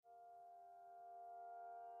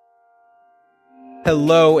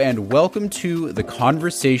Hello and welcome to The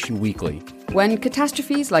Conversation Weekly. When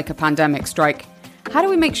catastrophes like a pandemic strike, how do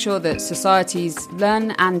we make sure that societies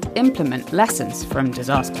learn and implement lessons from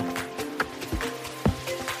disaster?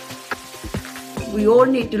 We all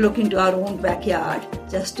need to look into our own backyard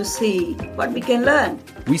just to see what we can learn.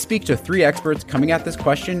 We speak to three experts coming at this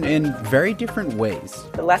question in very different ways.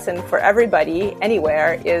 The lesson for everybody,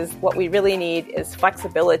 anywhere, is what we really need is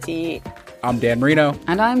flexibility. I'm Dan Marino.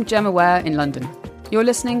 And I'm Gemma Ware in London. You're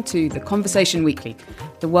listening to The Conversation Weekly,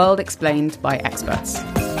 the world explained by experts.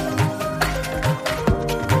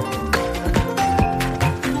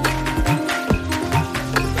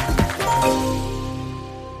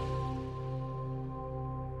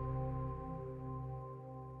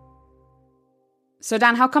 So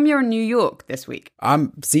Dan, how come you're in New York this week?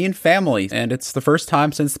 I'm seeing family, and it's the first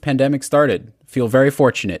time since the pandemic started. Feel very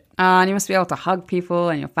fortunate. And you must be able to hug people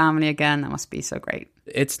and your family again. That must be so great.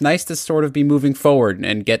 It's nice to sort of be moving forward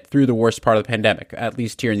and get through the worst part of the pandemic, at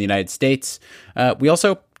least here in the United States. We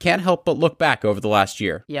also can't help but look back over the last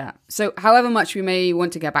year. Yeah. So however much we may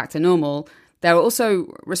want to get back to normal, there are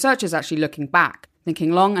also researchers actually looking back,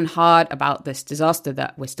 thinking long and hard about this disaster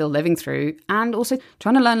that we're still living through, and also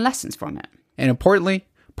trying to learn lessons from it. And importantly,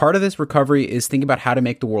 part of this recovery is thinking about how to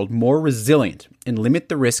make the world more resilient and limit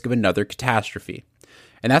the risk of another catastrophe.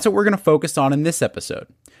 And that's what we're going to focus on in this episode.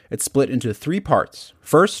 It's split into three parts.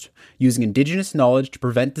 First, using indigenous knowledge to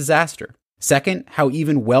prevent disaster. Second, how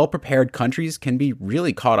even well-prepared countries can be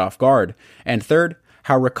really caught off guard. And third,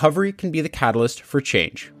 how recovery can be the catalyst for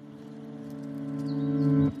change.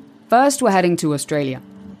 First, we're heading to Australia.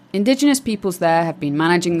 Indigenous peoples there have been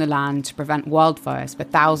managing the land to prevent wildfires for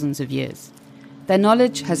thousands of years. Their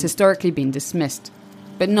knowledge has historically been dismissed,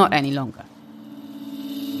 but not any longer.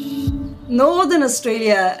 Northern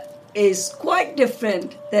Australia is quite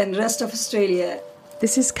different than the rest of Australia.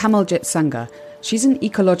 This is Kamaljit Sangha. She's an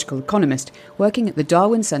ecological economist working at the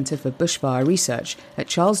Darwin Centre for Bushfire Research at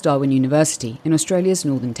Charles Darwin University in Australia's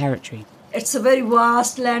Northern Territory. It's a very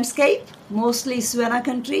vast landscape, mostly savanna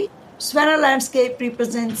country. Savanna landscape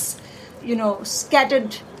represents,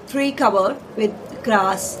 scattered tree cover with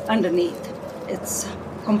grass underneath. It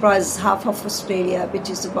comprises half of Australia, which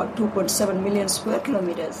is about 2.7 million square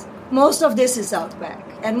kilometers. Most of this is outback,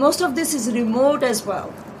 and most of this is remote as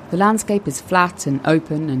well. The landscape is flat and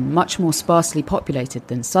open and much more sparsely populated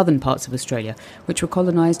than southern parts of Australia, which were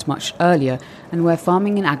colonised much earlier and where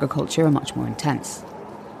farming and agriculture are much more intense.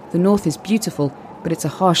 The north is beautiful, but it's a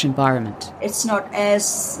harsh environment. It's not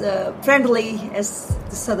as friendly as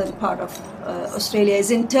the southern part of Australia is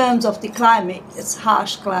in terms of the climate. It's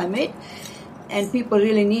harsh climate, and people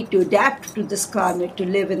really need to adapt to this climate to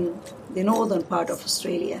live in the northern part of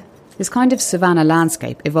Australia. This kind of savanna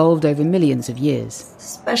landscape evolved over millions of years.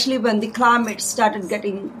 Especially when the climate started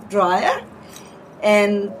getting drier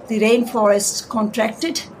and the rainforests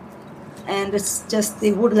contracted, and it's just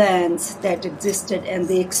the woodlands that existed, and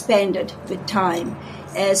they expanded with time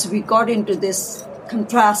as we got into this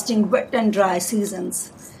contrasting wet and dry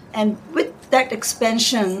seasons. And with that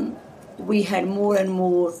expansion, we had more and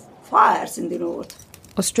more fires in the north.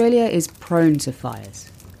 Australia is prone to fires,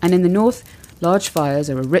 and in the north, large fires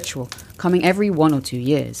are a ritual, coming every 1 or 2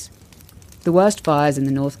 years. The worst fires in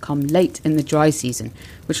the north come late in the dry season,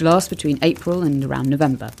 which lasts between April and around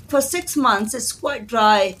November. For 6 months, it's quite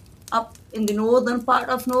dry up in the northern part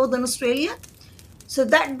of northern Australia. So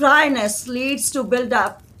that dryness leads to build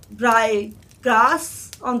up dry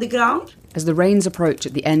grass on the ground. As the rains approach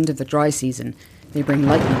at the end of the dry season, they bring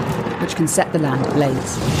lightning, which can set the land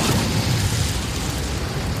ablaze.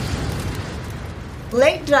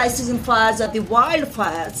 Late dry season fires are the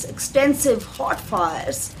wildfires, extensive hot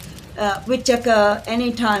fires, which occur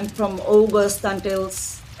anytime from August until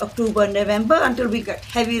October, November, until we get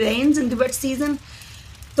heavy rains in the wet season.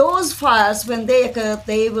 Those fires, when they occur,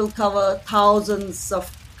 they will cover thousands of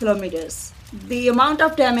kilometers. The amount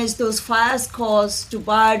of damage those fires cause to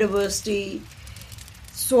biodiversity,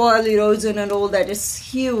 soil erosion and all that is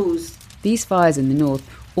huge. These fires in the north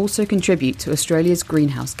also contribute to Australia's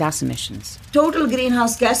greenhouse gas emissions. Total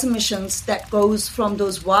greenhouse gas emissions that goes from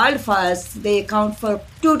those wildfires, they account for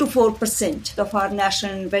 2 to 4% of our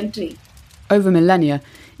national inventory. Over millennia,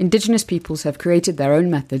 Indigenous peoples have created their own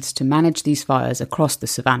methods to manage these fires across the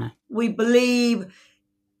savannah. We believe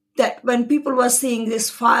that when people were seeing this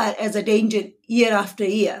fire as a danger year after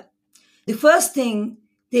year, the first thing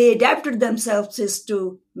they adapted themselves is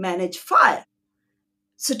to manage fire.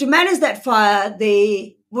 So to manage that fire,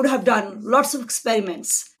 they would have done lots of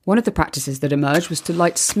experiments. One of the practices that emerged was to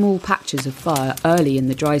light small patches of fire early in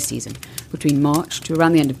the dry season, between March to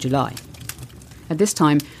around the end of July. At this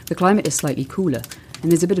time, the climate is slightly cooler,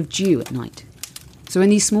 and there's a bit of dew at night. So when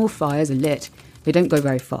these small fires are lit, they don't go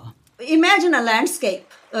very far. Imagine a landscape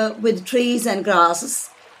with trees and grasses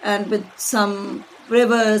and with some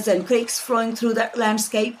rivers and creeks flowing through that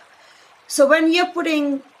landscape. So when you're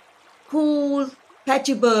putting cool,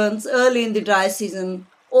 patchy burns early in the dry season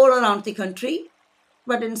all around the country,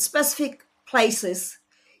 but in specific places,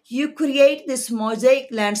 you create this mosaic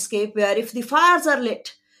landscape where if the fires are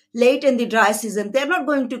lit late in the dry season, they're not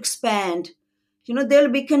going to expand. They'll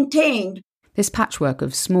be contained. This patchwork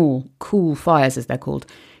of small, cool fires, as they're called,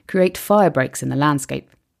 create fire breaks in the landscape.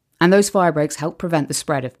 And those fire breaks help prevent the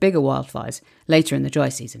spread of bigger wildfires later in the dry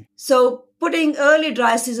season. So putting early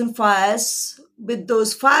dry season fires with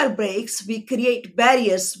those fire breaks, we create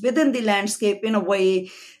barriers within the landscape in a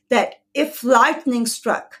way that if lightning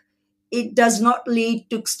struck, it does not lead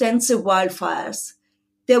to extensive wildfires.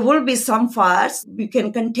 There will be some fires, we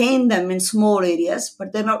can contain them in small areas,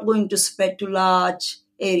 but they're not going to spread to large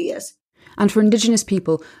areas. And for Indigenous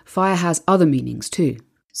people, fire has other meanings too.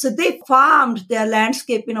 So they farmed their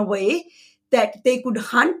landscape in a way that they could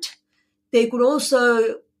hunt. They could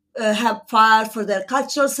also have fire for their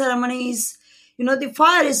cultural ceremonies. The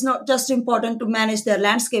fire is not just important to manage their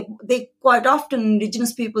landscape. They quite often,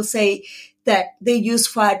 Indigenous people say that they use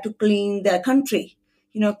fire to clean their country.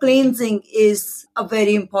 Cleansing is a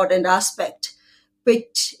very important aspect,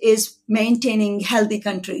 which is maintaining healthy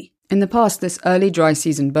country. In the past, this early dry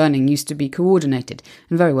season burning used to be coordinated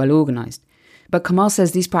and very well organised. But Kamal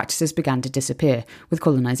says these practices began to disappear with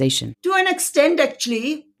colonisation. To an extent,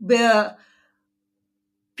 actually, where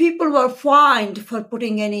people were fined for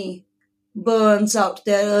putting any burns out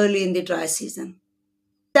there early in the dry season.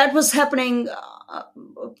 That was happening,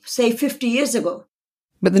 say, 50 years ago.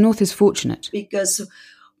 But the North is fortunate. Because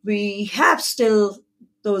we have still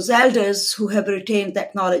those elders who have retained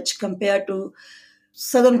that knowledge compared to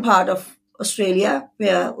southern part of Australia,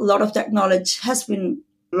 where a lot of that knowledge has been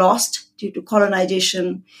lost due to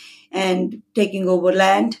colonization and taking over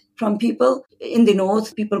land from people. In the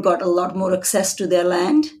North, people got a lot more access to their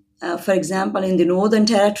land. For example, in the Northern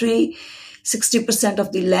Territory, 60%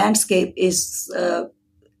 of the landscape is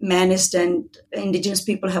managed and Indigenous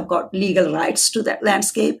people have got legal rights to that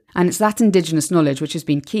landscape. And it's that Indigenous knowledge which has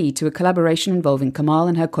been key to a collaboration involving Kamal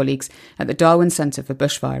and her colleagues at the Darwin Centre for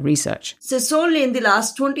Bushfire Research. So it's only in the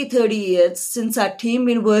last 20-30 years since our team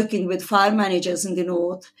been working with fire managers in the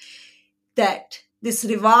North that this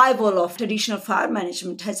revival of traditional fire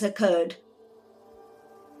management has occurred.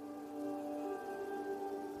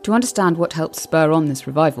 To understand what helped spur on this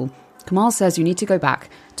revival, Kamal says you need to go back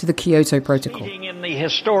to the Kyoto Protocol. Meeting in the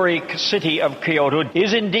historic city of Kyoto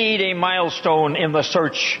is indeed a milestone in the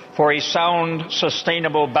search for a sound,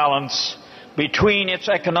 sustainable balance between its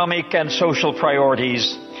economic and social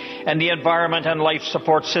priorities and the environment and life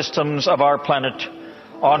support systems of our planet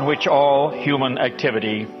on which all human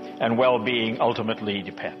activity and well-being ultimately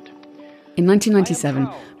depend. In 1997,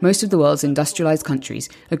 most of the world's industrialised countries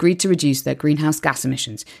agreed to reduce their greenhouse gas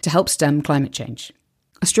emissions to help stem climate change.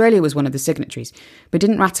 Australia was one of the signatories, but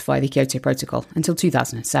didn't ratify the Kyoto Protocol until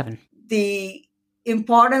 2007. The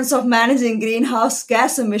importance of managing greenhouse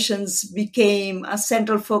gas emissions became a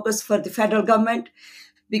central focus for the federal government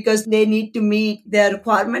because they need to meet their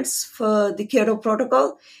requirements for the Kyoto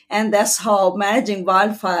Protocol, and that's how managing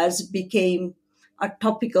wildfires became a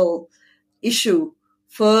topical issue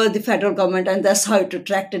for the federal government, and that's how it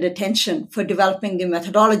attracted attention for developing the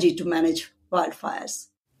methodology to manage wildfires.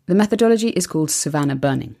 The methodology is called savanna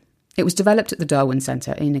burning. It was developed at the Darwin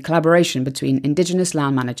Centre in a collaboration between Indigenous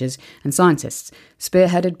land managers and scientists,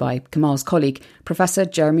 spearheaded by Kamal's colleague, Professor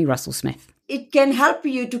Jeremy Russell-Smith. It can help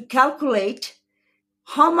you to calculate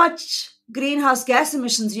how much greenhouse gas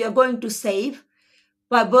emissions you are going to save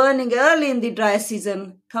by burning early in the dry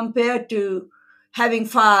season compared to having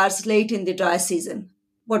fires late in the dry season.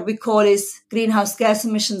 What we call is greenhouse gas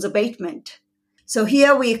emissions abatement. So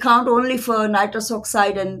here we account only for nitrous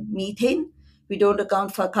oxide and methane. We don't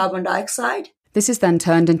account for carbon dioxide. This is then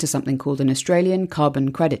turned into something called an Australian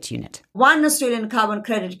Carbon Credit Unit. One Australian Carbon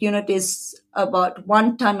Credit Unit is about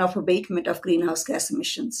 1 tonne of abatement of greenhouse gas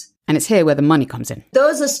emissions. And it's here where the money comes in.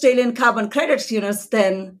 Those Australian Carbon Credit Units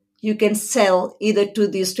then you can sell either to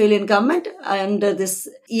the Australian government under this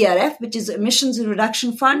ERF, which is Emissions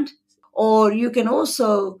Reduction Fund, or you can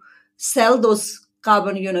also sell those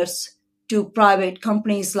carbon units to private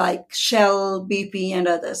companies like Shell, BP, and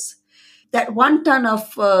others. That 1 tonne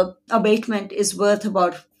of abatement is worth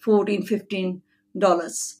about $14, $15.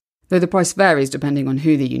 Though the price varies depending on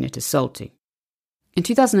who the unit is sold to. In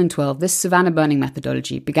 2012, this savanna burning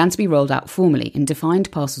methodology began to be rolled out formally in defined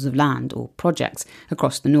parcels of land or projects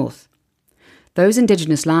across the north. Those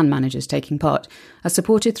Indigenous land managers taking part are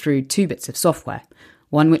supported through 2 bits of software,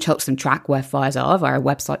 one which helps them track where fires are via a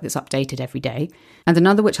website that's updated every day, and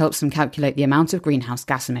another which helps them calculate the amount of greenhouse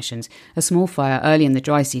gas emissions a small fire early in the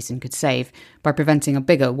dry season could save by preventing a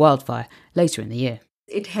bigger wildfire later in the year.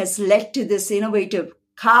 It has led to this innovative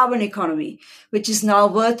carbon economy, which is now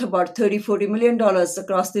worth about $30-40 million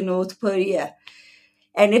across the North per year.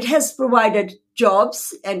 And it has provided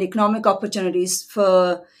jobs and economic opportunities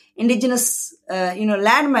for Indigenous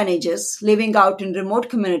land managers living out in remote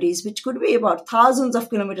communities, which could be about thousands of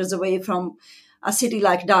kilometers away from a city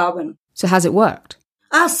like Darwin. So has it worked?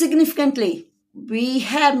 Significantly. We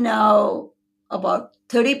have now about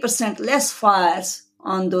 30% less fires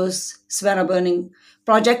on those savanna burning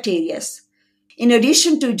project areas. In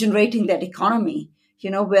addition to generating that economy,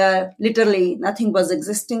 where literally nothing was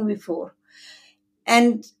existing before.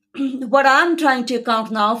 And what I'm trying to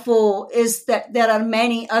account now for is that there are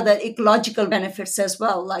many other ecological benefits as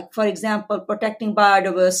well, like, for example, protecting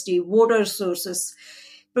biodiversity, water sources,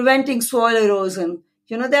 preventing soil erosion.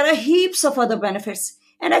 There are heaps of other benefits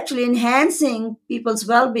and actually enhancing people's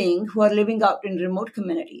well-being who are living out in remote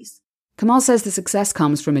communities. Kamal says the success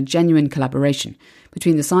comes from a genuine collaboration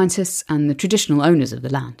between the scientists and the traditional owners of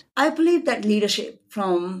the land. I believe that leadership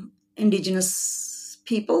from Indigenous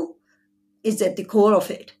people is at the core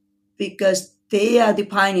of it, because they are the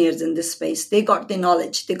pioneers in this space. They got the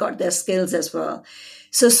knowledge, they got their skills as well.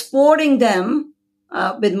 So supporting them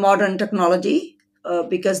with modern technology,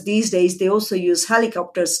 because these days they also use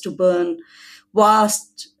helicopters to burn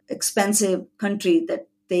vast, expensive country that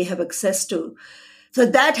they have access to. So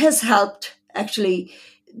that has helped actually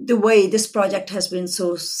the way this project has been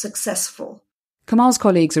so successful. Kamal's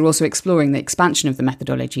colleagues are also exploring the expansion of the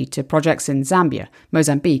methodology to projects in Zambia,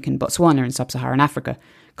 Mozambique and Botswana in sub-Saharan Africa,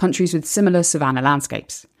 countries with similar savanna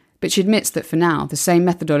landscapes. But she admits that for now, the same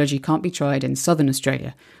methodology can't be tried in southern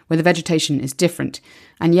Australia, where the vegetation is different,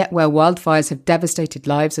 and yet where wildfires have devastated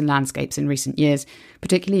lives and landscapes in recent years,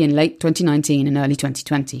 particularly in late 2019 and early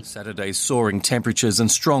 2020. Saturday's soaring temperatures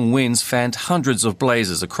and strong winds fanned hundreds of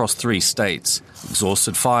blazes across 3 states.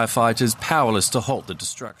 Exhausted firefighters powerless to halt the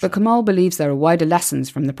destruction. But Kamal believes there are wider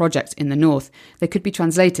lessons from the project in the north that could be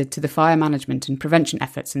translated to the fire management and prevention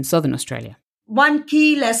efforts in southern Australia. One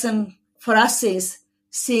key lesson for us is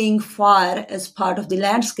seeing fire as part of the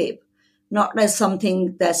landscape, not as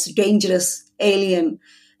something that's dangerous, alien.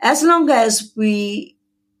 As long as we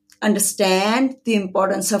understand the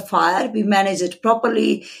importance of fire, we manage it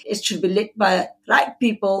properly, it should be lit by right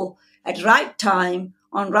people at right time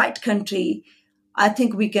on right country, I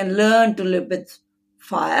think we can learn to live with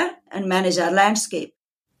fire and manage our landscape.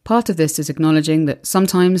 Part of this is acknowledging that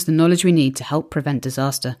sometimes the knowledge we need to help prevent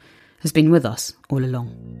disaster has been with us all along.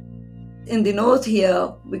 In the north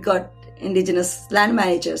here, we got Indigenous land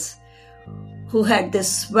managers who had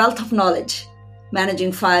this wealth of knowledge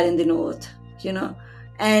managing fire in the north,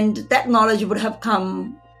 and that knowledge would have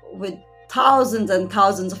come with thousands and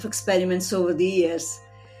thousands of experiments over the years.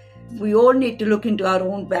 We all need to look into our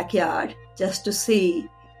own backyard just to see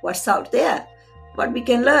what's out there, what we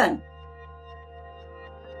can learn.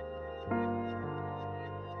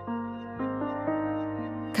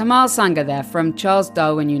 Kamal Sanga there from Charles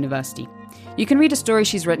Darwin University. You can read a story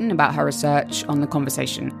she's written about her research on The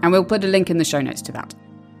Conversation, and we'll put a link in the show notes to that.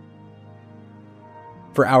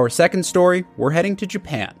 For our second story, we're heading to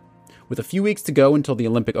Japan. With a few weeks to go until the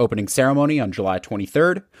Olympic opening ceremony on July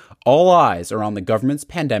 23rd, all eyes are on the government's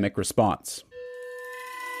pandemic response.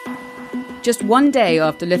 Just one day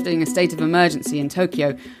after lifting a state of emergency in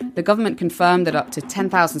Tokyo, the government confirmed that up to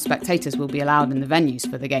 10,000 spectators will be allowed in the venues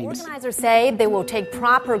for the Games. Organizers say they will take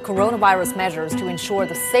proper coronavirus measures to ensure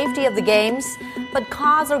the safety of the Games, but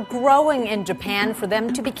calls are growing in Japan for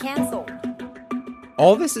them to be cancelled.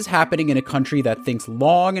 All this is happening in a country that thinks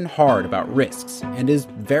long and hard about risks and is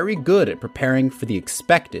very good at preparing for the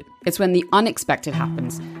expected. It's when the unexpected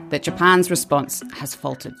happens that Japan's response has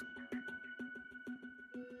faltered.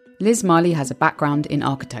 Liz Marley has a background in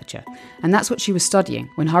architecture, and that's what she was studying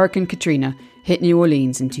when Hurricane Katrina hit New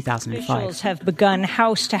Orleans in 2005. Officials have begun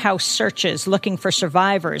house-to-house searches looking for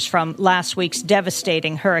survivors from last week's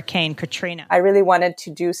devastating Hurricane Katrina. I really wanted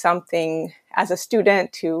to do something as a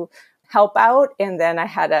student to help out, and then I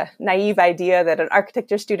had a naive idea that an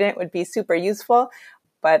architecture student would be super useful.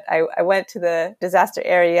 But I went to the disaster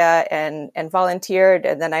area and volunteered,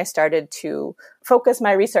 and then I started to focus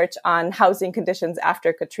my research on housing conditions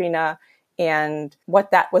after Katrina and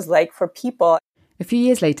what that was like for people. A few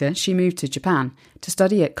years later, she moved to Japan to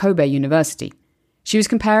study at Kobe University. She was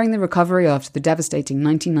comparing the recovery after the devastating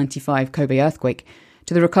 1995 Kobe earthquake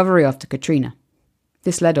to the recovery after Katrina.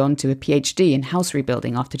 This led on to a PhD in house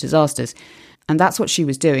rebuilding after disasters, And that's what she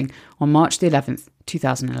was doing on March the 11th,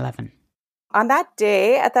 2011. On that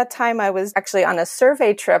day, at that time, I was actually on a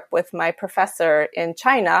survey trip with my professor in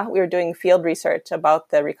China. We were doing field research about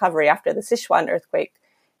the recovery after the Sichuan earthquake.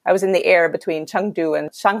 I was in the air between Chengdu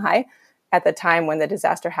and Shanghai at the time when the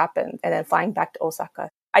disaster happened, and then flying back to Osaka.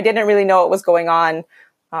 I didn't really know what was going on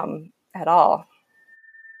at all.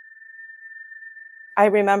 I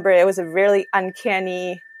remember it was a really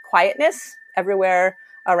uncanny quietness everywhere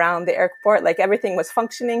around the airport. Like everything was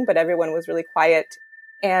functioning, but everyone was really quiet.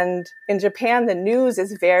 And in Japan, the news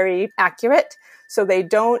is very accurate. So they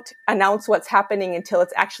don't announce what's happening until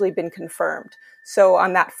it's actually been confirmed. So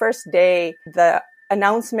on that first day, the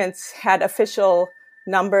announcements had official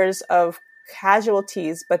numbers of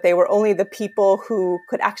casualties, but they were only the people who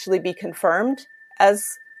could actually be confirmed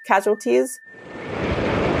as casualties.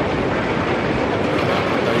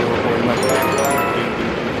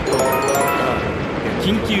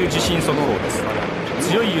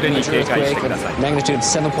 Magnitude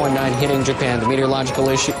 7.9 hitting Japan. The meteorological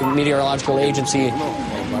agency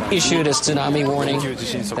issued a tsunami warning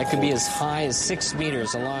that could be as high as 6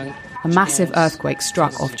 meters along. A massive earthquake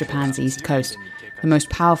struck off Japan's east coast, the most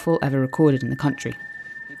powerful ever recorded in the country.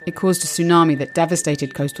 It caused a tsunami that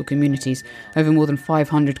devastated coastal communities over more than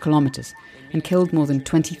 500 kilometers and killed more than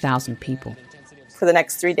 20,000 people. For the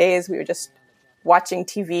next 3 days, we were just watching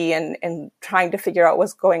TV and trying to figure out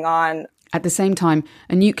what's going on. At the same time,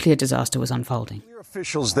 a nuclear disaster was unfolding.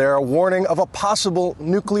 Officials there are warning of a possible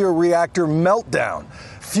nuclear reactor meltdown.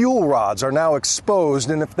 Fuel rods are now exposed,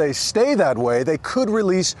 and if they stay that way, they could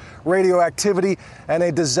release radioactivity and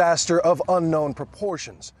a disaster of unknown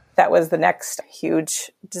proportions. That was the next huge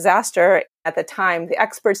disaster. At the time, the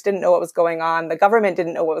experts didn't know what was going on. The government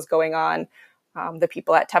didn't know what was going on. The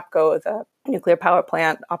people at TEPCO, the nuclear power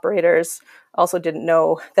plant operators, also didn't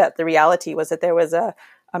know that the reality was that there was a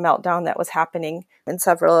meltdown that was happening in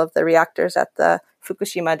several of the reactors at the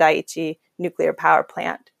Fukushima Daiichi nuclear power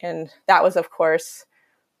plant. And that was, of course,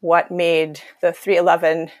 what made the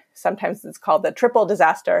 3/11, sometimes it's called the triple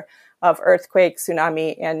disaster of earthquake,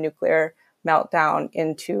 tsunami, and nuclear meltdown,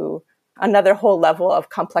 into another whole level of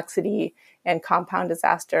complexity and compound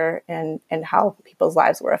disaster and how people's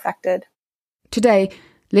lives were affected. Today,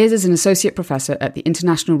 Liz is an associate professor at the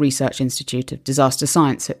International Research Institute of Disaster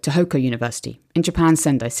Science at Tohoku University in Japan's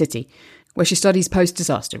Sendai City, where she studies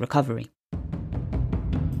post-disaster recovery.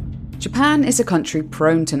 Japan is a country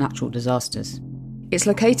prone to natural disasters. It's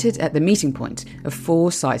located at the meeting point of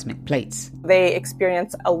 4 seismic plates. They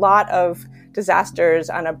experience a lot of disasters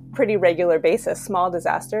on a pretty regular basis, small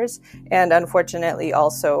disasters, and unfortunately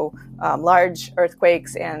also large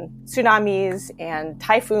earthquakes and tsunamis and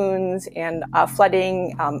typhoons and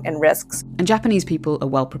flooding and risks. And Japanese people are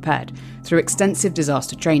well prepared through extensive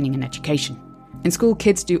disaster training and education. In school,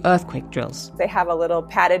 kids do earthquake drills. They have a little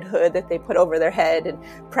padded hood that they put over their head and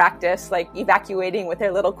practice like evacuating with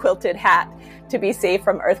their little quilted hat to be safe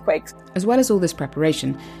from earthquakes. As well as all this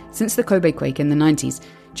preparation, since the Kobe quake in the 90s,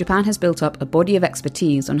 Japan has built up a body of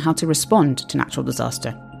expertise on how to respond to natural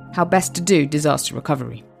disaster, how best to do disaster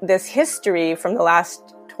recovery. This history from the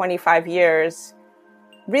last 25 years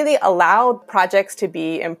really allowed projects to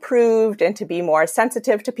be improved and to be more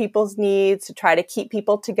sensitive to people's needs, to try to keep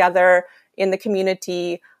people together in the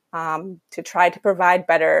community, to try to provide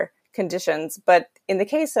better conditions. But in the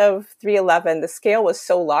case of 3/11, the scale was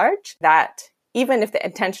so large that even if the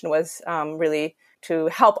intention was really to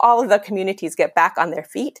help all of the communities get back on their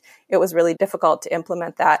feet, it was really difficult to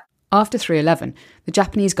implement that. After 3/11, the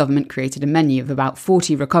Japanese government created a menu of about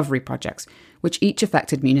 40 recovery projects, which each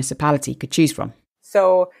affected municipality could choose from.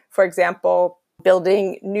 So, for example,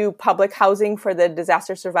 building new public housing for the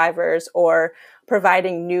disaster survivors, or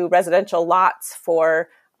providing new residential lots for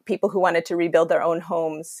people who wanted to rebuild their own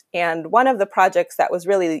homes. And one of the projects that was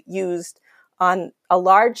really used on a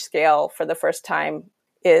large scale for the first time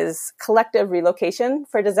is collective relocation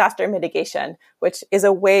for disaster mitigation, which is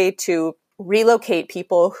a way to relocate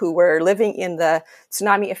people who were living in the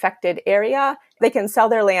tsunami-affected area. They can sell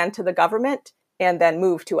their land to the government and then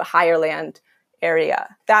move to a higher land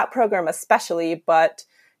area. That program especially, but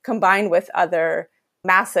combined with other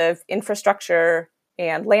massive infrastructure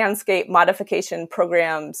and landscape modification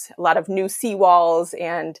programs, a lot of new seawalls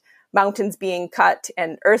and mountains being cut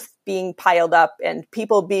and earth being piled up and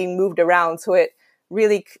people being moved around. So it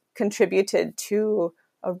really contributed to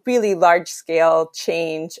a really large-scale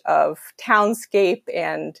change of townscape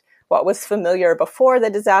and what was familiar before the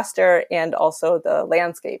disaster, and also the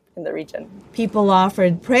landscape in the region. People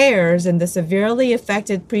offered prayers in the severely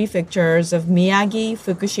affected prefectures of Miyagi,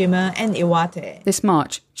 Fukushima, and Iwate. This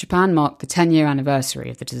March, Japan marked the 10-year anniversary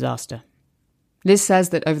of the disaster. Liz says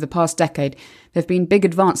that over the past decade, there have been big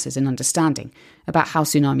advances in understanding about how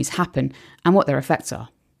tsunamis happen and what their effects are,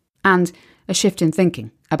 and a shift in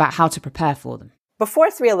thinking about how to prepare for them. Before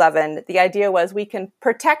 3/11, the idea was we can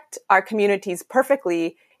protect our communities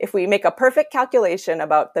perfectly if we make a perfect calculation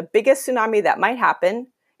about the biggest tsunami that might happen,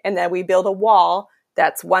 and then we build a wall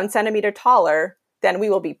that's 1 centimeter taller, then we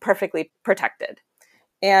will be perfectly protected.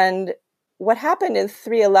 And what happened in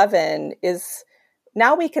 3/11 is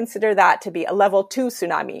now we consider that to be a level 2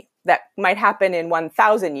 tsunami that might happen in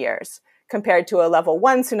 1,000 years, compared to a level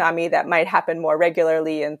 1 tsunami that might happen more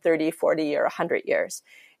regularly in 30, 40, or 100 years.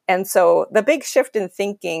 And so the big shift in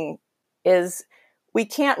thinking is we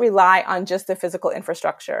can't rely on just the physical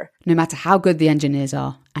infrastructure. No matter how good the engineers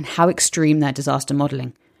are and how extreme their disaster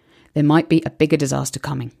modelling, there might be a bigger disaster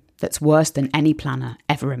coming that's worse than any planner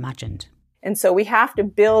ever imagined. And so we have to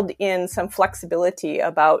build in some flexibility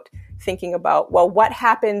about thinking about, well, what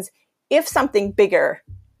happens if something bigger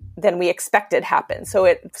than we expected happens?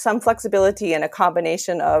 So some flexibility and a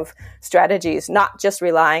combination of strategies, not just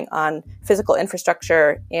relying on physical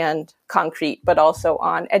infrastructure and concrete, but also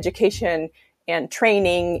on education and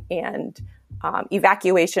training and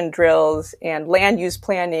evacuation drills and land use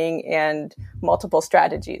planning and multiple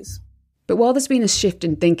strategies. But while there's been a shift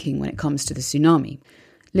in thinking when it comes to the tsunami,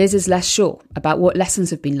 Liz is less sure about what lessons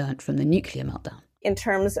have been learned from the nuclear meltdown. In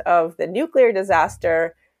terms of the nuclear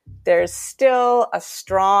disaster, there's still a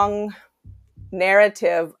strong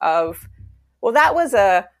narrative of, well, that was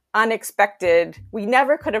unexpected. We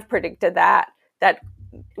never could have predicted that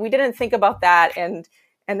we didn't think about that. And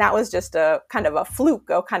that was just a kind of a fluke,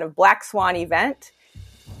 a kind of black swan event.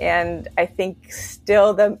 And I think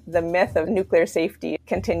still the myth of nuclear safety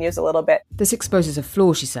continues a little bit. This exposes a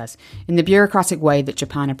flaw, she says, in the bureaucratic way that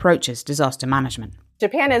Japan approaches disaster management.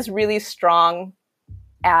 Japan is really strong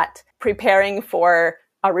at preparing for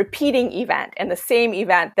a repeating event and the same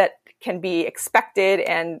event that can be expected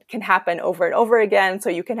and can happen over and over again. So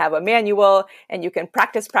you can have a manual and you can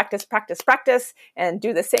practice and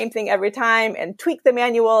do the same thing every time and tweak the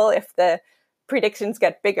manual if the predictions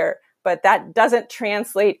get bigger. But that doesn't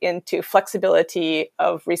translate into flexibility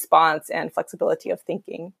of response and flexibility of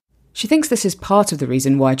thinking. She thinks this is part of the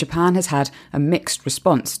reason why Japan has had a mixed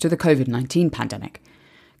response to the COVID-19 pandemic,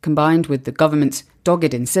 combined with the government's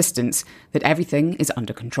dogged insistence that everything is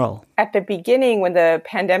under control. At the beginning, when the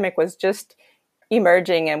pandemic was just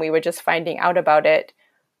emerging and we were just finding out about it,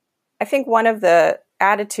 I think one of the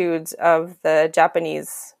attitudes of the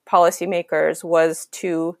Japanese policymakers was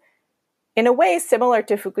to, in a way similar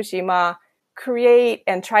to Fukushima, create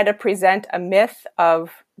and try to present a myth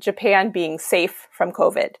of Japan being safe from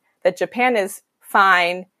COVID, that Japan is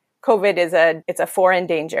fine, COVID it's a foreign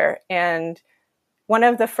danger. And one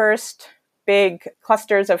of the first big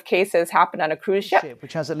clusters of cases happened on a cruise ship,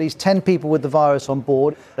 which has at least 10 people with the virus on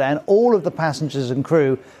board, and all of the passengers and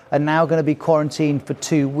crew are now going to be quarantined for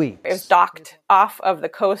 2 weeks. It was docked off of the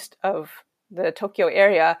coast of the Tokyo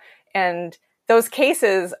area, and those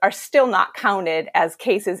cases are still not counted as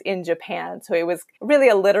cases in Japan. So it was really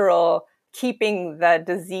a literal keeping the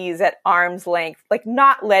disease at arm's length, like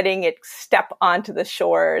not letting it step onto the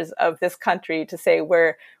shores of this country to say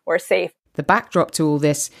we're safe. The backdrop to all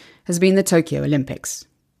this has been the Tokyo Olympics,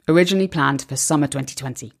 originally planned for summer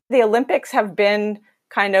 2020. The Olympics have been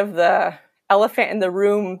kind of the elephant in the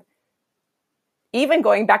room, even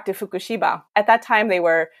going back to Fukushima. At that time, they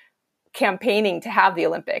were campaigning to have the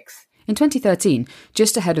Olympics. In 2013,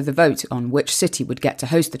 just ahead of the vote on which city would get to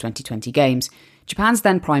host the 2020 Games, Japan's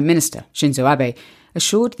then Prime Minister, Shinzo Abe,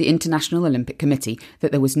 assured the International Olympic Committee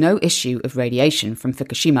that there was no issue of radiation from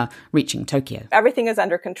Fukushima reaching Tokyo. Everything is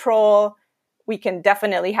under control. We can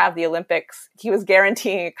definitely have the Olympics. He was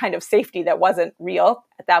guaranteeing a kind of safety that wasn't real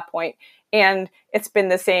at that point. And it's been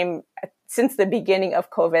the same since the beginning of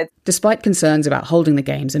COVID. Despite concerns about holding the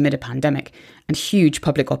Games amid a pandemic and huge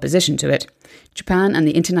public opposition to it, Japan and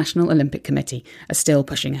the International Olympic Committee are still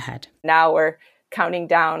pushing ahead. Now we're counting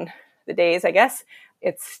down the days, I guess.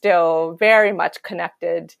 It's still very much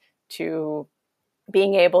connected to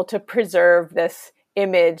being able to preserve this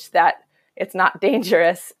image that it's not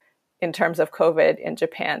dangerous in terms of COVID in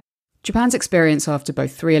Japan. Japan's experience after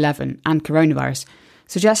both 3/11 and coronavirus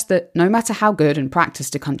suggests that no matter how good and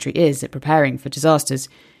practiced a country is at preparing for disasters,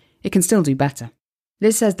 it can still do better.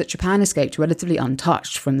 Liz says that Japan escaped relatively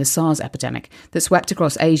untouched from the SARS epidemic that swept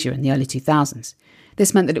across Asia in the early 2000s.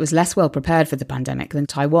 This meant that it was less well prepared for the pandemic than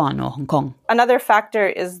Taiwan or Hong Kong. Another factor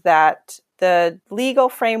is that the legal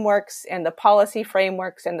frameworks and the policy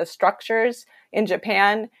frameworks and the structures in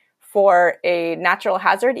Japan for a natural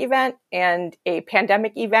hazard event and a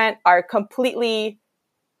pandemic event are completely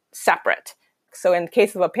separate. So in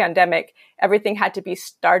case of a pandemic, everything had to be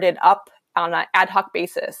started up on an ad hoc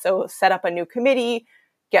basis. So set up a new committee,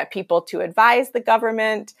 get people to advise the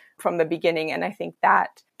government from the beginning. And I think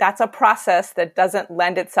that's a process that doesn't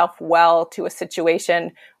lend itself well to a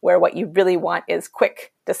situation where what you really want is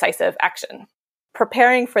quick, decisive action.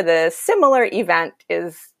 Preparing for the similar event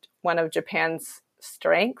is one of Japan's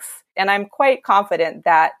strengths. And I'm quite confident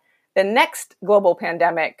that the next global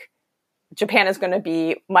pandemic, Japan is going to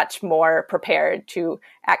be much more prepared to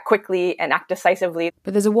act quickly and act decisively.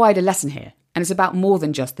 But there's a wider lesson here, and it's about more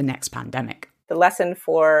than just the next pandemic. The lesson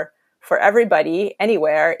for everybody,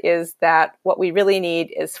 anywhere, is that what we really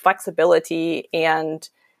need is flexibility and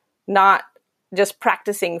not just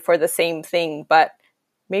practicing for the same thing, but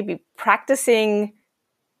maybe practicing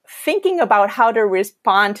thinking about how to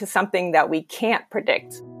respond to something that we can't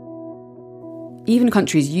predict. Even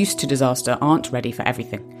countries used to disaster aren't ready for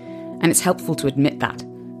everything, and it's helpful to admit that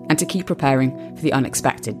and to keep preparing for the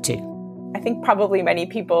unexpected too. I think probably many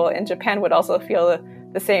people in Japan would also feel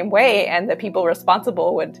the same way, and the people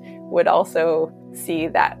responsible would also see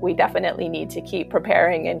that we definitely need to keep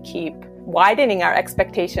preparing and keep widening our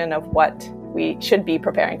expectation of what we should be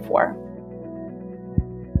preparing for.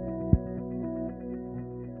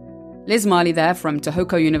 Liz Marley there from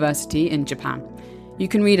Tohoku University in Japan. You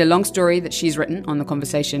can read a long story that she's written on The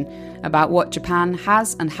Conversation about what Japan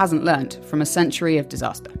has and hasn't learned from a century of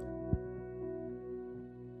disaster.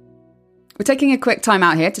 We're taking a quick time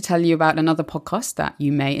out here to tell you about another podcast that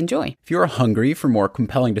you may enjoy. If you're hungry for more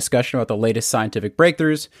compelling discussion about the latest scientific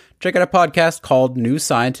breakthroughs, check out a podcast called New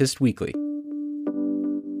Scientist Weekly.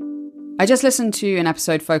 I just listened to an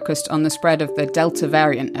episode focused on the spread of the Delta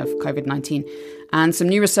variant of COVID-19 and some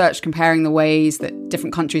new research comparing the ways that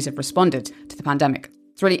different countries have responded to the pandemic.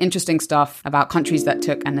 It's really interesting stuff about countries that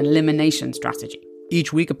took an elimination strategy.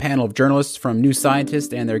 Each week, a panel of journalists from New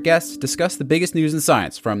Scientist and their guests discuss the biggest news in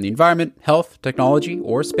science from the environment, health, technology,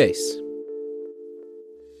 or space.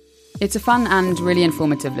 It's a fun and really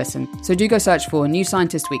informative listen, so do go search for New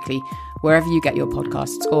Scientist Weekly wherever you get your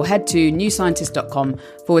podcasts, or head to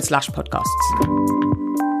newscientist.com/podcasts.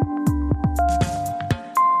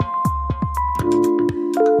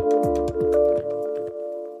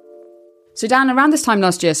 So Dan, around this time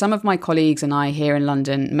last year, some of my colleagues and I here in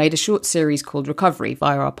London made a short series called Recovery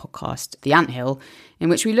via our podcast, The Anthill, in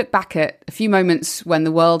which we look back at a few moments when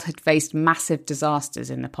the world had faced massive disasters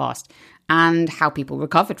in the past and how people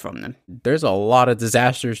recovered from them. There's a lot of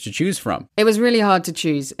disasters to choose from. It was really hard to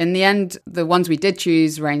choose. In the end, the ones we did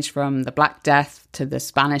choose ranged from the Black Death to the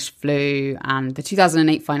Spanish flu and the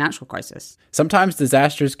 2008 financial crisis. Sometimes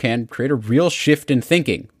disasters can create a real shift in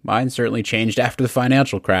thinking. Mine certainly changed after the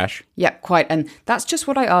financial crash. Yeah, quite. And that's just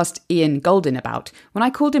what I asked Ian Golden about when I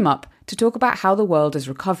called him up to talk about how the world is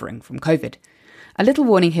recovering from COVID. A little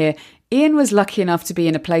warning here, Ian was lucky enough to be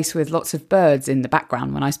in a place with lots of birds in the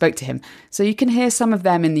background when I spoke to him, so you can hear some of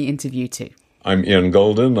them in the interview too. I'm Ian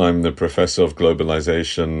Golden. I'm the Professor of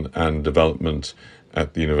Globalization and Development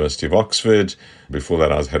at the University of Oxford. Before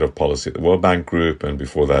that, I was Head of Policy at the World Bank Group, and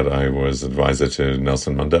before that, I was advisor to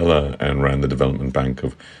Nelson Mandela and ran the Development Bank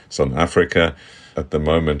of Southern Africa. At the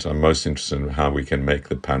moment, I'm most interested in how we can make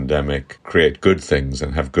the pandemic create good things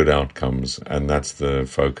and have good outcomes, and that's the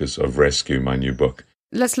focus of Rescue, my new book.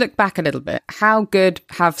 Let's look back a little bit. How good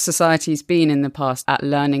have societies been in the past at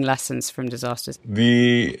learning lessons from disasters?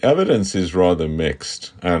 The evidence is rather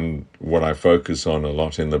mixed, and what I focus on a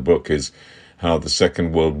lot in the book is how the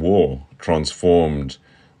Second World War transformed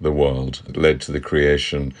the world. It led to the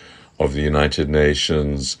creation of the United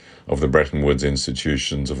Nations, of the Bretton Woods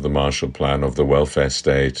institutions, of the Marshall Plan, of the welfare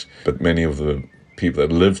state. But many of the people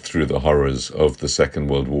that lived through the horrors of the Second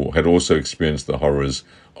World War had also experienced the horrors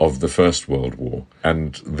of the First World War.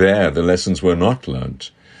 And there, the lessons were not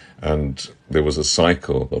learnt. And there was a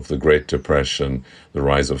cycle of the Great Depression, the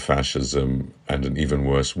rise of fascism, and an even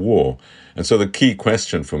worse war. And so the key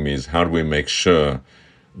question for me is, how do we make sure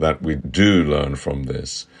that we do learn from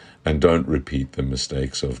this and don't repeat the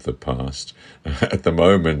mistakes of the past? At the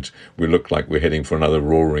moment, we look like we're heading for another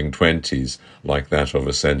roaring 20s like that of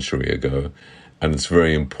a century ago. And it's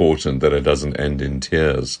very important that it doesn't end in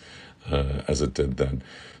tears as it did then.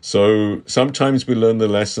 So sometimes we learn the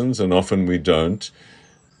lessons and often we don't.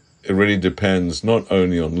 It really depends not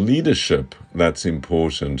only on leadership, that's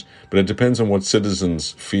important, but it depends on what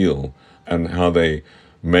citizens feel and how they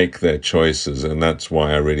make their choices. And that's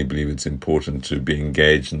why I really believe it's important to be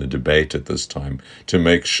engaged in the debate at this time, to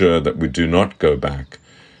make sure that we do not go back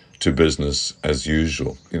to business as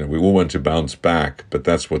usual. We all want to bounce back, but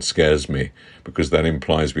that's what scares me, because that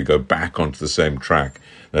implies we go back onto the same track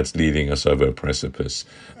that's leading us over a precipice.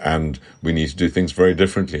 And we need to do things very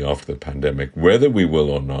differently after the pandemic. Whether we will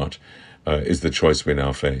or not is the choice we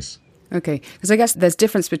now face. Okay, because I guess there's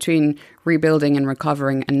difference between rebuilding and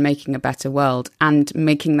recovering and making a better world, and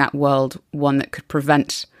making that world one that could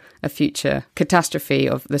prevent a future catastrophe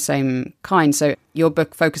of the same kind. So your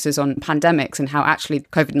book focuses on pandemics and how actually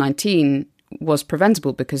COVID-19 was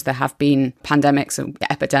preventable because there have been pandemics and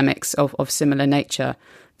epidemics of similar nature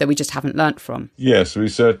that we just haven't learnt from. Yes, we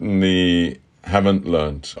certainly haven't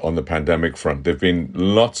learnt on the pandemic front. There have been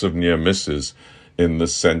lots of near misses in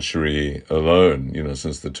this century alone,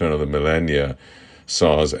 since the turn of the millennia,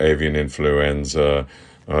 SARS, avian influenza,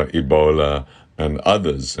 Ebola, and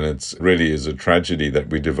others. And it really is a tragedy that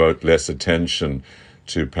we devote less attention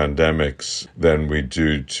to pandemics than we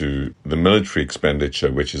do to the military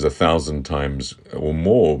expenditure, which is 1,000 times or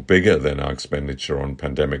more bigger than our expenditure on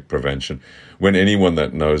pandemic prevention. When anyone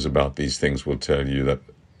that knows about these things will tell you that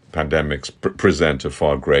pandemics present a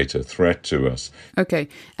far greater threat to us. Okay.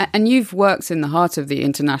 And you've worked in the heart of the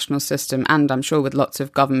international system, and I'm sure with lots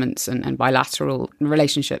of governments and bilateral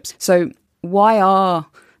relationships. So why are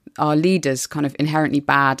our leaders kind of inherently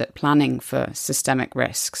bad at planning for systemic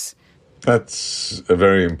risks? That's a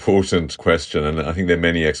very important question, and I think there are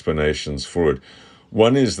many explanations for it.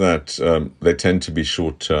 One is that they tend to be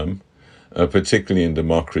short-term, particularly in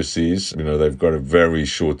democracies. They've got a very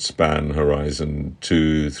short span horizon,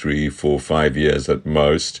 2, 3, 4, 5 years at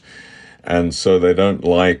most. And so they don't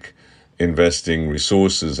like investing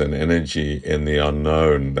resources and energy in the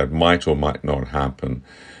unknown that might or might not happen.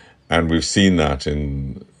 And we've seen that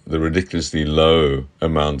in the ridiculously low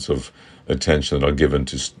amounts of attention that are given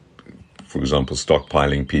to, for example,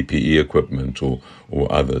 stockpiling PPE equipment or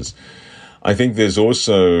others. I think there's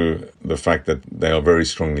also the fact that they are very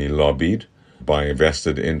strongly lobbied by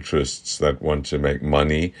vested interests that want to make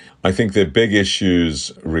money. I think there are big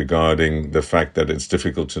issues regarding the fact that it's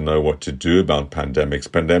difficult to know what to do about pandemics.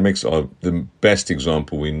 Pandemics are the best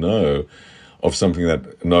example we know of something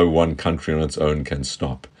that no one country on its own can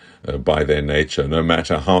stop. By their nature. No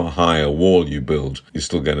matter how high a wall you build, you're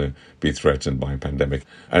still going to be threatened by a pandemic.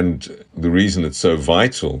 And the reason it's so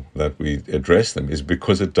vital that we address them is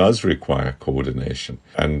because it does require coordination.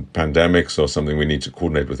 And pandemics are something we need to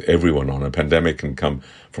coordinate with everyone on. A pandemic can come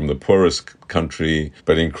from the poorest country,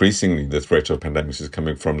 but increasingly the threat of pandemics is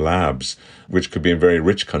coming from labs, which could be in very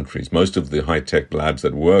rich countries. Most of the high-tech labs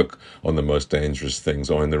that work on the most dangerous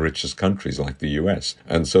things are in the richest countries like the US.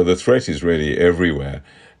 And so the threat is really everywhere.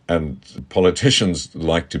 And politicians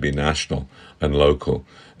like to be national and local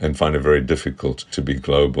and find it very difficult to be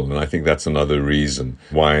global. And I think that's another reason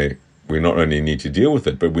why we not only need to deal with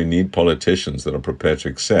it, but we need politicians that are prepared to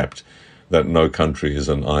accept that no country is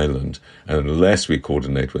an island. And unless we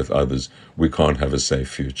coordinate with others, we can't have a safe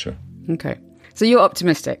future. Okay. So you're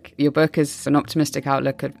optimistic. Your book is an optimistic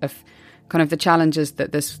outlook of kind of the challenges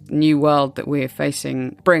that this new world that we're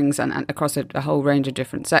facing brings and across a whole range of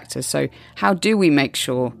different sectors. So how do we make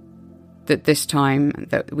sure that this time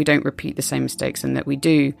that we don't repeat the same mistakes and that we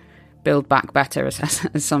do build back better, as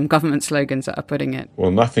some government slogans are putting it?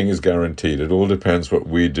 Well, nothing is guaranteed. It all depends what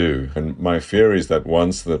we do. And my fear is that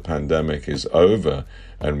once the pandemic is over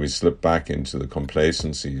and we slip back into the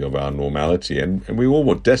complacency of our normality, and we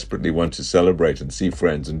all desperately want to celebrate and see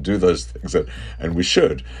friends and do those things, and we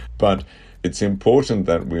should. But it's important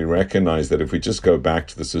that we recognize that if we just go back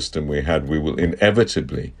to the system we had, we will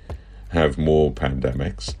inevitably have more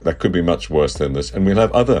pandemics. That could be much worse than this. And we'll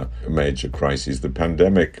have other major crises. The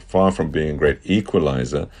pandemic, far from being a great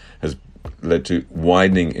equalizer, has led to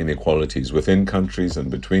widening inequalities within countries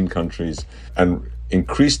and between countries, and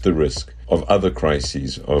increased the risk of other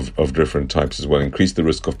crises of different types as well, increased the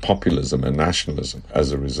risk of populism and nationalism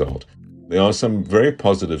as a result. There are some very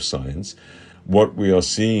positive signs. What we are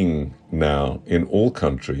seeing now in all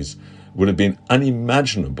countries would have been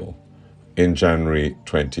unimaginable in January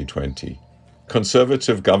 2020.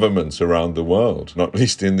 Conservative governments around the world, not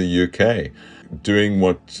least in the UK, doing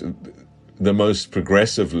what the most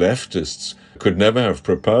progressive leftists could never have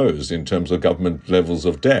proposed in terms of government levels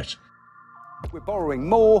of debt. We're borrowing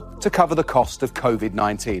more to cover the cost of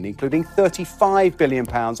COVID-19, including £35 billion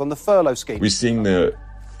on the furlough scheme. We're seeing the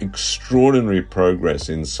extraordinary progress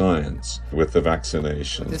in science with the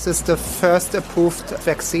vaccination. This is the first approved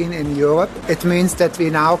vaccine in Europe. It means that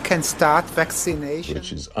we now can start vaccination.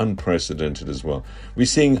 Which is unprecedented as well. We're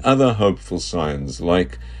seeing other hopeful signs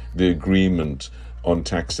like the agreement on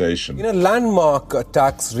taxation. In a landmark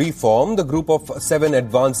tax reform, the group of 7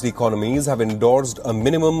 advanced economies have endorsed a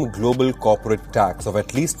minimum global corporate tax of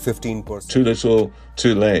at least 15%. Too little,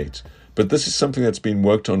 too late. But this is something that's been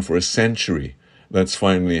worked on for a century. That's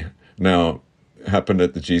finally now happened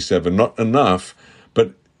at the G7. Not enough,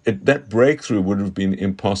 but that breakthrough would have been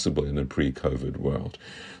impossible in a pre-COVID world.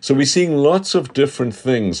 So we're seeing lots of different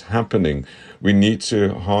things happening. We need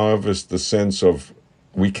to harvest the sense of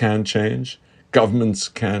we can change. Governments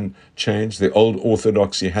can change. The old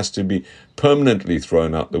orthodoxy has to be permanently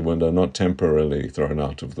thrown out the window, not temporarily thrown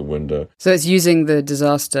out of the window. So it's using the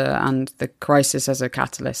disaster and the crisis as a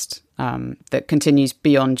catalyst that continues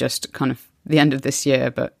beyond just kind of the end of this year,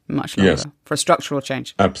 but much longer, yes, for a structural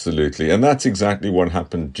change. Absolutely. And that's exactly what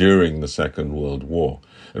happened during the Second World War.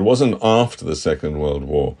 It wasn't after the Second World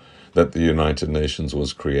War that the United Nations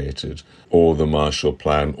was created, or the Marshall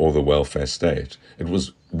Plan, or the welfare state. It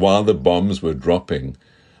was while the bombs were dropping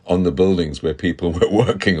on the buildings where people were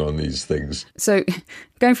working on these things. So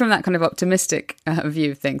going from that kind of optimistic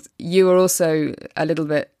view of things, you are also a little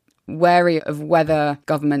bit wary of whether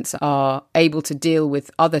governments are able to deal with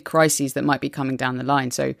other crises that might be coming down the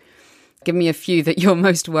line. So give me a few that you're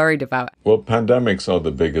most worried about. Well, pandemics are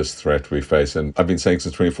the biggest threat we face. And I've been saying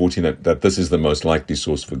since 2014 that this is the most likely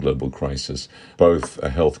source for global crisis, both a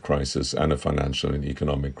health crisis and a financial and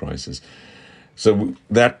economic crisis. So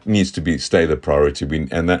that needs to stay the priority,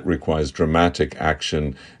 and that requires dramatic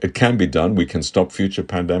action. It can be done. We can stop future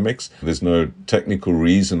pandemics. There's no technical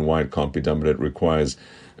reason why it can't be done, but it requires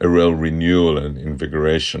a real renewal and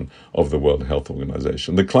invigoration of the World Health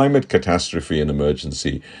Organization. The climate catastrophe and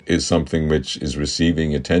emergency is something which is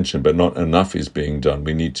receiving attention, but not enough is being done.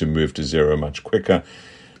 We need to move to zero much quicker.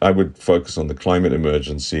 I would focus on the climate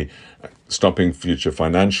emergency, stopping future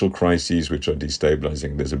financial crises, which are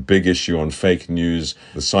destabilizing. There's a big issue on fake news,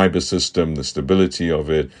 the cyber system, the stability of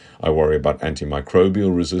it. I worry about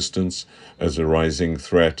antimicrobial resistance as a rising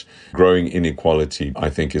threat. Growing inequality, I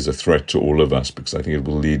think, is a threat to all of us, because I think it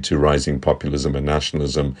will lead to rising populism and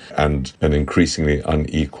nationalism and an increasingly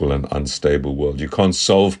unequal and unstable world. You can't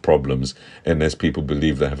solve problems unless people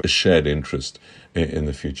believe they have a shared interest in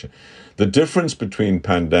the future. The difference between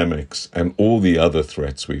pandemics and all the other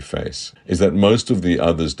threats we face is that most of the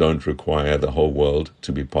others don't require the whole world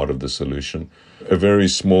to be part of the solution. A very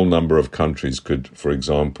small number of countries could, for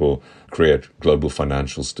example, create global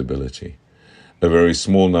financial stability. A very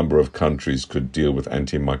small number of countries could deal with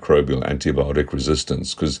antimicrobial, antibiotic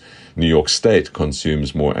resistance, because New York State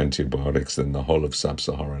consumes more antibiotics than the whole of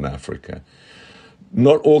sub-Saharan Africa.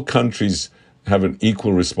 Not all countries have an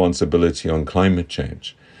equal responsibility on climate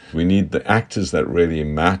change. We need the actors that really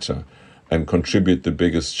matter and contribute the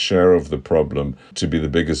biggest share of the problem to be the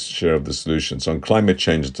biggest share of the solution. So on climate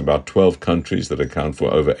change, it's about 12 countries that account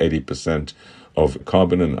for over 80% of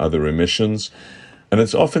carbon and other emissions. And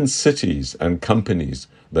it's often cities and companies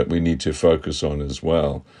that we need to focus on as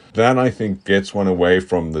well. That, I think, gets one away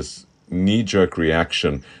from this knee-jerk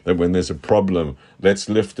reaction that when there's a problem, let's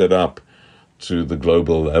lift it up to the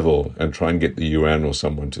global level and try and get the UN or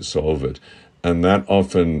someone to solve it. And that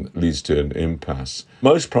often leads to an impasse.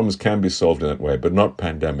 Most problems can be solved in that way, but not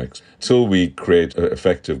pandemics. Until we create an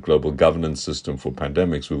effective global governance system for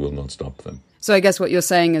pandemics, we will not stop them. So I guess what you're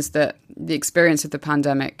saying is that the experience of the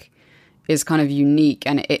pandemic is kind of unique,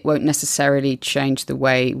 and it won't necessarily change the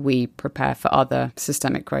way we prepare for other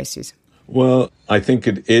systemic crises. Well, I think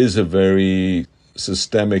it is a very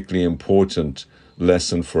systemically important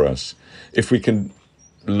lesson for us. If we can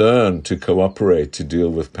learn to cooperate to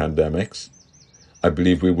deal with pandemics, I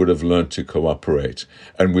believe we would have learned to cooperate,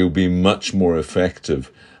 and we'll be much more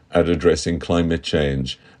effective at addressing climate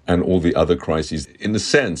change and all the other crises. In a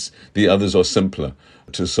sense, the others are simpler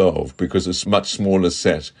to solve because it's a much smaller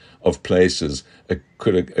set of places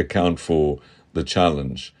could account for the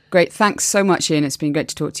challenge. Great. Thanks so much, Ian. It's been great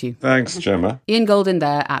to talk to you. Thanks, Gemma. Ian Golden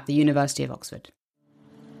there at the University of Oxford.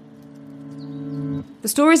 The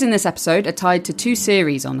stories in this episode are tied to 2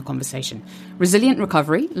 series on The Conversation. Resilient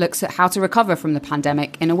Recovery looks at how to recover from the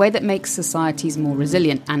pandemic in a way that makes societies more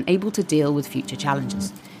resilient and able to deal with future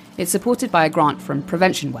challenges. It's supported by a grant from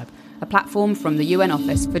Prevention Web, a platform from the UN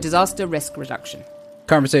Office for Disaster Risk Reduction.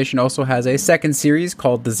 Conversation also has a second series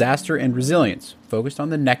called Disaster and Resilience, focused on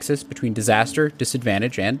the nexus between disaster,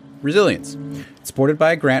 disadvantage, and resilience. It's supported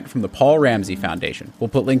by a grant from the Paul Ramsey Foundation. We'll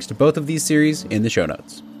put links to both of these series in the show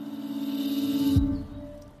notes.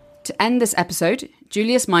 To end this episode,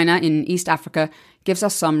 Julius Minor in East Africa gives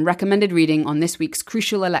us some recommended reading on this week's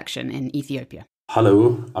crucial election in Ethiopia.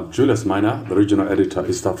 Hello, I'm Julius Minor, the regional editor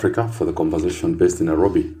East Africa for The Conversation based in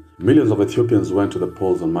Nairobi. Millions of Ethiopians went to the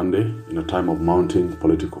polls on Monday in a time of mounting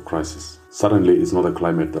political crisis. Certainly, it's not the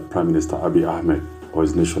climate that Prime Minister Abiy Ahmed or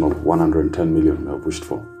his nation of 110 million may have wished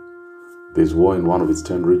for. There's war in one of its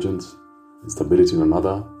 10 regions, instability in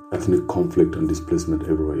another, ethnic conflict and displacement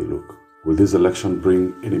everywhere you look. Will this election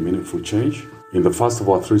bring any meaningful change? In the first of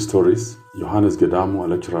our 3 stories, Johannes Gedamu, a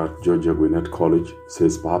lecturer at Georgia Gwinnett College,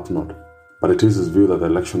 says perhaps not. But it is his view that the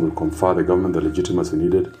election will confer the government the legitimacy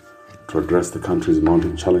needed to address the country's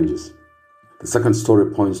mounting challenges. The second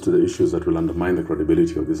story points to the issues that will undermine the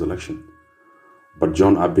credibility of this election. But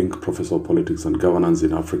John Abink, professor of politics and governance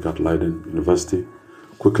in Africa at Leiden University,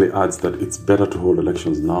 quickly adds that it's better to hold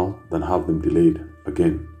elections now than have them delayed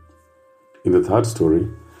again. In the third story,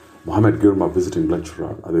 Mohamed Girma, visiting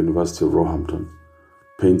lecturer at the University of Roehampton,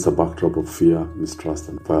 paints a backdrop of fear, mistrust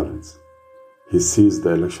and violence. He sees the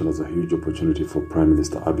election as a huge opportunity for Prime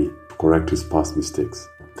Minister Abiy to correct his past mistakes.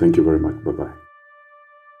 Thank you very much. Bye-bye.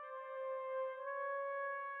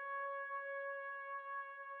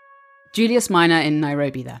 Julius Minor in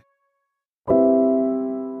Nairobi there.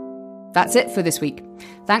 That's it for this week.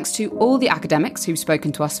 Thanks to all the academics who've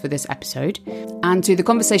spoken to us for this episode, and to the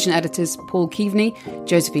conversation editors Paul Keaveney,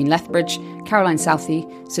 Josephine Lethbridge, Caroline Southey,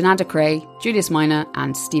 Sunanda Cray, Julius Minor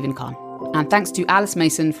and Stephen Kahn. And thanks to Alice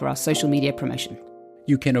Mason for our social media promotion.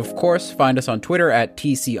 You can, of course, find us on Twitter at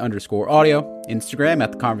TC_audio, Instagram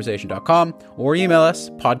at theconversation.com, or email us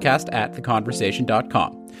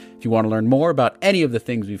podcast@theconversation.com. If you want to learn more about any of the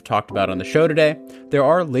things we've talked about on the show today, there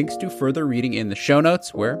are links to further reading in the show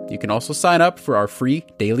notes, where you can also sign up for our free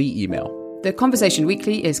daily email. The Conversation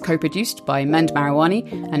Weekly is co-produced by Mend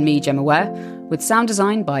Marawani and me, Gemma Ware, with sound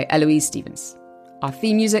design by Eloise Stevens. Our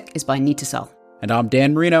theme music is by Nita Sull. And I'm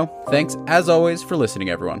Dan Marino. Thanks, as always, for listening,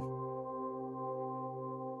 everyone.